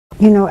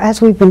You know,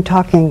 as we've been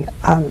talking,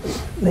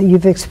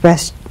 you've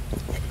expressed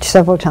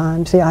several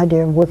times the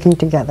idea of working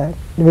together,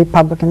 the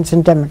Republicans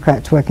and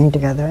Democrats working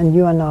together, and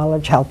your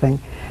knowledge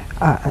helping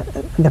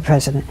the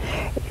president.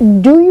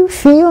 Do you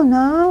feel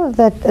now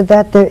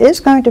that there is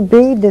going to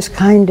be this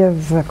kind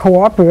of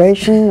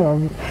cooperation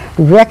or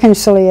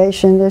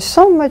reconciliation? There's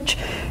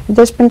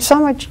been so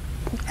much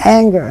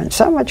anger and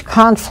so much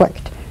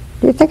conflict.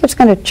 Do you think it's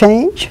going to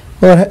change?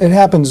 Well, it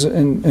happens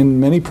in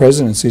many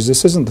presidencies.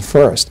 This isn't the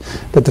first,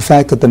 but the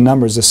fact that the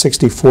numbers, the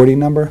 60-40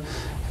 number,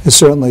 has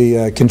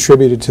certainly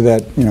contributed to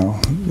that,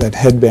 that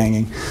head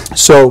banging.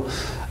 So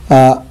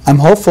I'm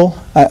hopeful.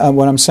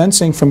 What I'm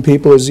sensing from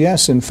people is,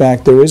 yes, in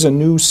fact, there is a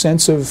new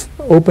sense of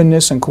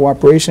openness and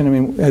cooperation. I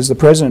mean, has the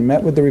president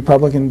met with the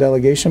Republican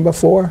delegation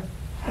before?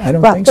 I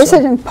don't think so. Is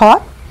it in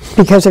part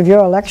because of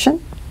your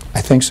election?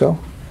 I think so.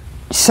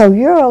 So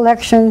your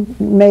election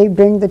may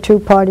bring the two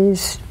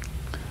parties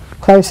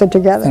closer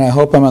together? And I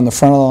hope I'm on the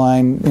front of the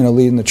line,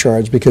 leading the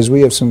charge, because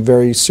we have some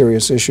very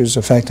serious issues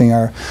affecting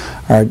our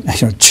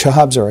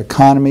jobs, our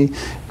economy.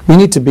 We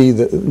need to be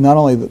not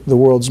only the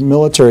world's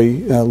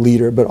military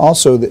leader, but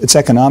also its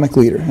economic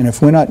leader. And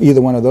if we're not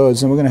either one of those,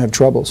 then we're going to have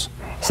troubles.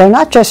 So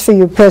not just for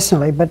you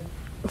personally, but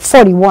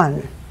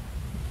 41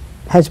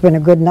 has been a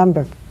good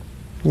number,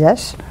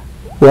 yes?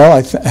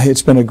 Well,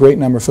 it's been a great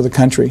number for the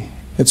country.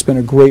 It's been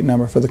a great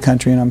number for the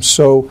country, and I'm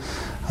so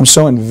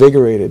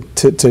invigorated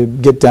to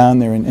get down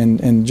there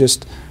and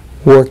just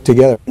work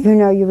together.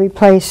 You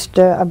replaced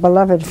a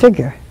beloved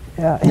figure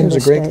in the state. He was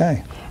a great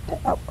guy.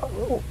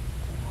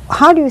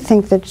 How do you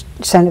think that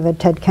Senator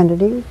Ted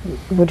Kennedy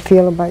would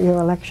feel about your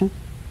election?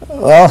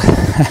 Well,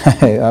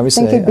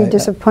 obviously... Think he'd be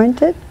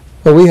disappointed?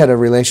 Well, we had a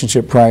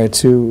relationship prior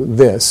to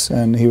this,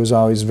 and he was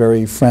always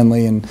very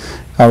friendly, and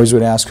I always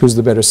would ask, who's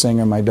the better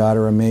singer, my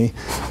daughter or me?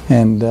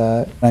 And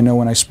I know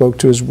when I spoke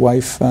to his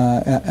wife,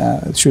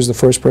 she was the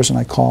first person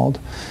I called,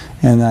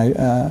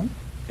 and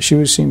she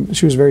was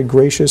very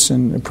gracious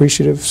and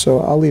appreciative. So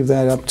I'll leave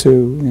that up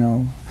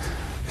to,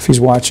 if he's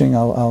watching,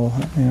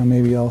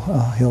 maybe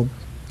he'll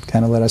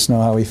kind of let us know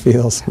how he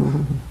feels.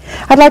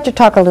 I'd like to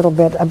talk a little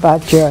bit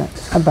about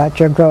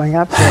your growing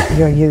up,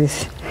 your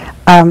youth.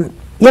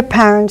 Your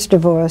parents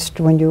divorced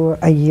when you were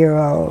a year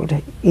old.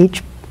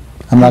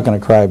 I'm not going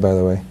to cry, by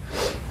the way.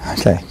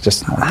 Okay,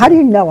 just... How do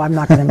you know I'm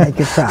not going to make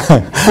you cry?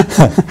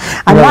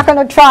 I'm not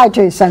going to try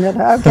to,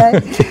 Senator,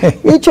 okay?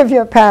 Each of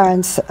your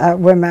parents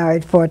were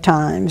married 4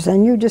 times,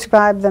 and you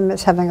described them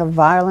as having a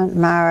violent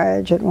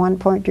marriage. At one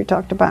point you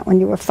talked about when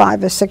you were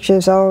 5 or 6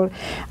 years old,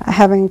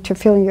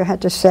 feeling you had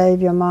to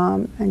save your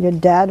mom, and your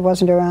dad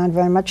wasn't around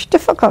very much.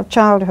 Difficult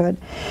childhood.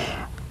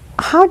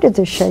 How did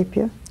this shape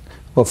you?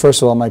 Well,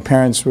 first of all, my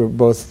parents were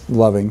both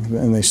loving,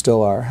 and they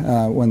still are.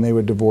 When they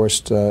were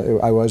divorced,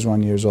 I was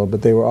 1 year old,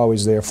 but they were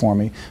always there for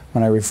me.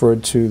 When I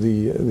referred to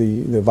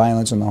the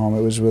violence in the home,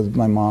 it was with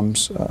my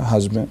mom's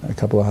husband, a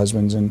couple of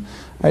husbands, and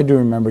I do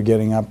remember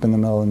getting up in the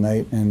middle of the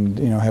night and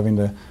having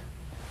to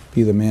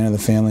be the man of the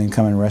family and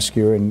come and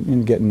rescue her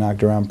and getting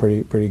knocked around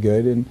pretty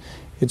good. And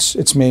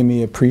it's made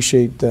me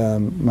appreciate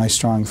my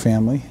strong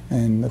family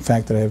and the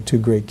fact that I have 2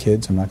 great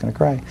kids. I'm not going to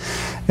cry,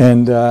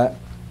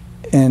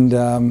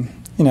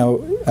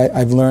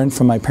 I've learned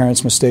from my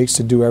parents' mistakes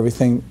to do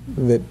everything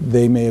that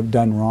they may have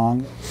done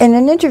wrong. In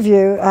an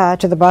interview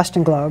to the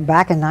Boston Globe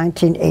back in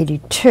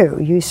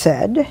 1982, you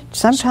said,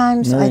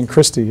 sometimes... Marion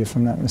Christie, if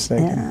I'm not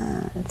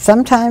mistaken.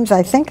 Sometimes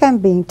I think I'm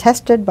being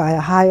tested by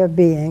a higher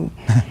being.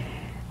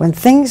 When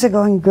things are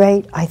going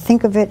great, I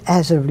think of it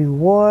as a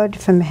reward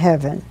from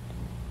heaven.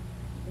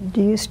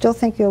 Do you still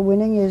think your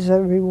winning is a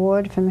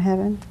reward from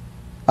heaven?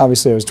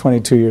 Obviously, I was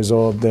 22 years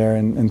old there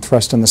and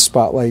thrust in the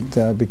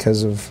spotlight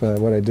because of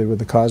what I did with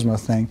the Cosmo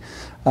thing.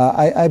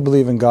 I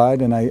believe in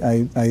God, and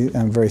I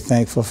am very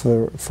thankful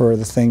for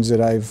the things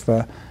that I've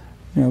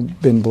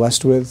been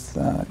blessed with.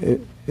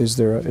 Is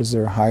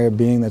there a higher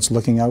being that's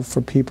looking out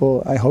for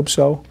people? I hope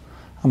so.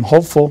 I'm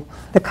hopeful.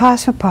 The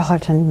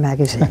Cosmopolitan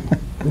magazine.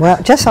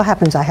 Well, just so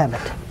happens I have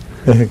it.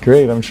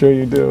 Great, I'm sure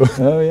you do.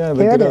 Oh yeah,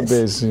 the good old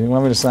days. You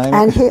want me to sign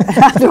and it?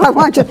 Do I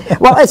want you?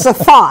 Well, it's a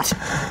thought.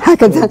 I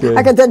could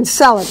then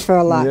sell it for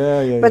a lot.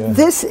 But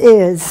this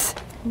is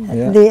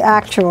the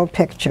actual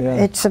picture.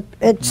 Yeah.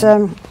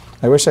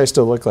 I wish I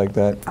still looked like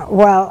that.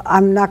 Well,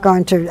 I'm not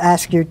going to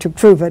ask you to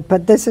prove it,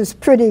 but this is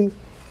pretty.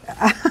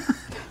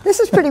 This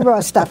is pretty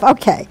raw stuff.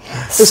 Okay.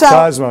 This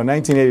Cosmo,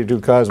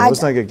 1982 Cosmo.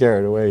 Let's not get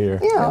carried away here.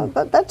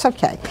 That's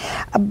okay.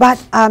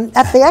 But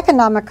at the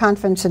economic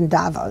conference in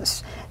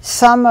Davos,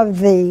 some of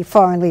the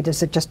foreign leaders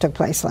that just took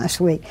place last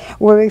week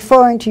were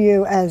referring to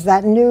you as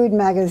that nude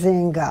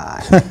magazine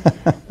guy.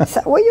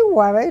 So were you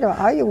worried, or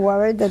are you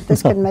worried that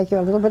this could make you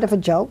a little bit of a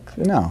joke?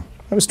 No.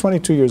 I was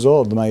 22 years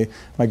old. My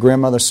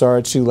grandmother saw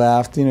it. She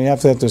laughed. You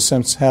have to have a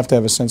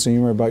sense of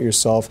humor about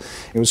yourself.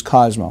 It was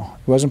Cosmo.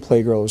 It wasn't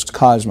Playgirl. It was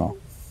Cosmo.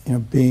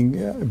 Being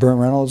Burt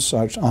Reynolds,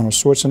 Arnold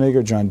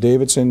Schwarzenegger, John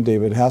Davidson,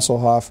 David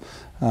Hasselhoff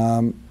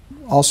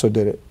also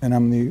did it, and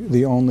I'm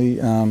the only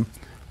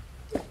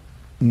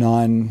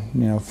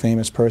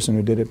non-famous person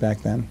who did it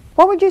back then.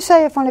 What would you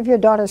say if one of your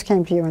daughters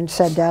came to you and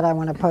said, "Dad, I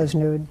want to pose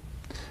nude"?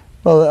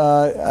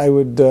 Well, I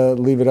would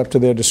leave it up to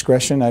their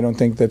discretion. I don't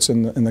think that's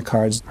in the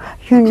cards.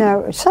 You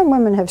know, some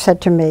women have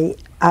said to me,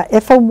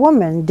 if a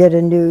woman did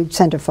a nude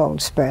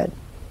centerfold spread,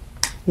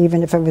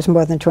 even if it was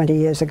more than 20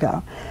 years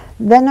ago,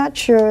 they're not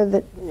sure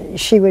that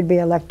she would be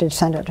elected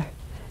senator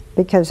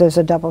because there's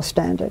a double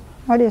standard.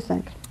 What do you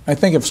think? I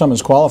think if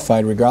someone's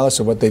qualified, regardless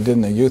of what they did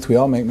in their youth, we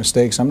all make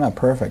mistakes. I'm not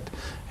perfect.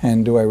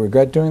 And do I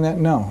regret doing that?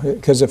 No.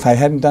 Because if I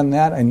hadn't done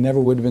that, I never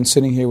would have been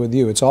sitting here with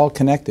you. It's all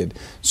connected.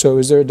 So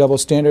is there a double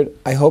standard?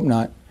 I hope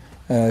not.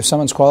 If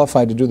someone's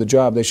qualified to do the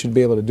job, they should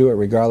be able to do it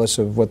regardless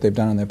of what they've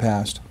done in their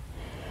past.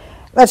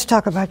 Let's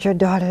talk about your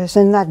daughters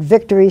in that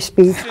victory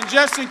speech. And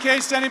just in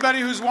case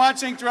anybody who's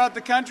watching throughout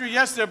the country,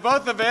 yes, they're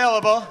both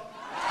available.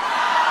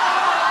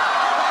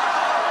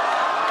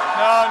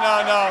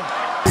 No.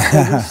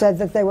 You said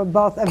that they were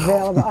both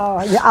available.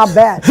 Oh, yeah, I'll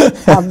bet.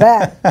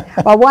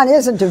 Well, one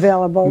isn't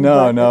available.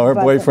 No, her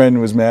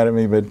boyfriend was mad at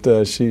me,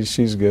 but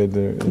she's good.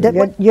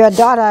 Your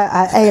daughter,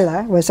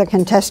 Ayla, was a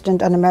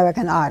contestant on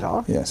American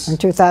Idol in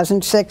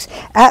 2006,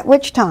 at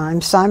which time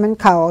Simon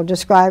Cowell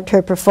described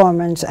her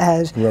performance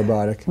as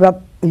robotic.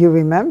 You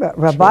remember,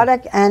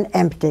 robotic and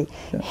empty.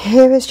 Yeah.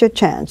 Here is your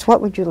chance.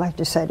 What would you like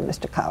to say to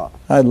Mr. Cowell?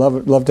 I'd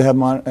love to have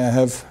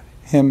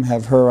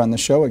her on the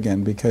show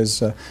again,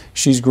 because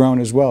she's grown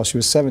as well. She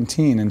was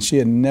 17 and she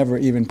had never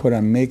even put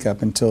on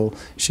makeup until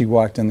she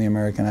walked in the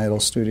American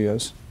Idol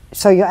studios.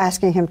 So you're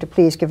asking him to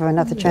please give her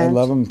another chance? I'd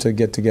love him to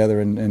get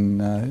together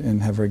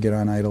and have her get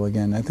on Idol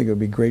again. I think it would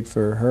be great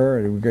for her,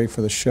 it would be great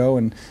for the show,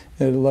 and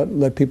it'll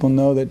let people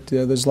know that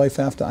there's life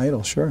after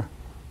Idol, sure.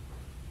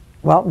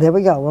 Well, there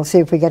we go. We'll see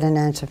if we get an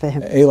answer for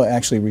him. Ayla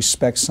actually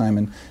respects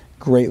Simon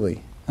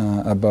greatly.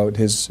 About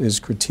his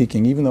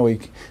critiquing, even though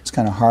he's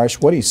kind of harsh.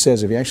 What he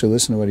says, if you actually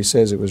listen to what he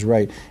says, it was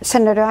right.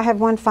 Senator, I have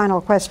one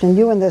final question.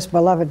 You and this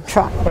beloved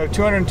truck.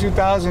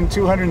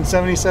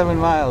 202,277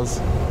 miles.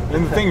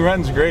 And the thing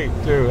runs great,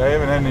 too. I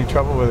haven't had any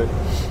trouble with it.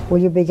 Will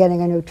you be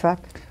getting a new truck?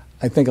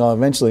 I think I'll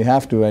eventually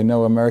have to. I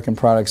know American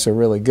products are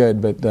really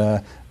good, but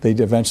they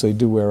eventually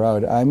do wear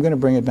out. I'm going to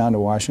bring it down to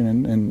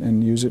Washington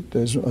and use it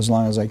as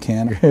long as I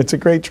can. It's a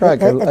great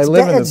truck. I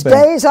live in the thing. Its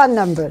days are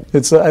numbered.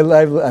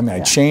 I mean, I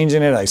change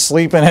in it, I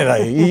sleep in it,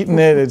 I eat in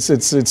it.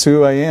 It's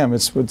who I am.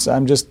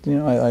 I'm just, you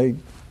know, I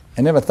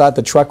never thought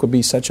the truck would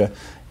be such a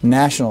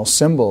national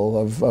symbol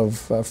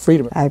of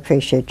freedom. I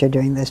appreciate you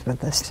doing this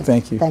with us.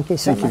 Thank you. Thank you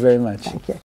so much. Thank you very much. Thank you.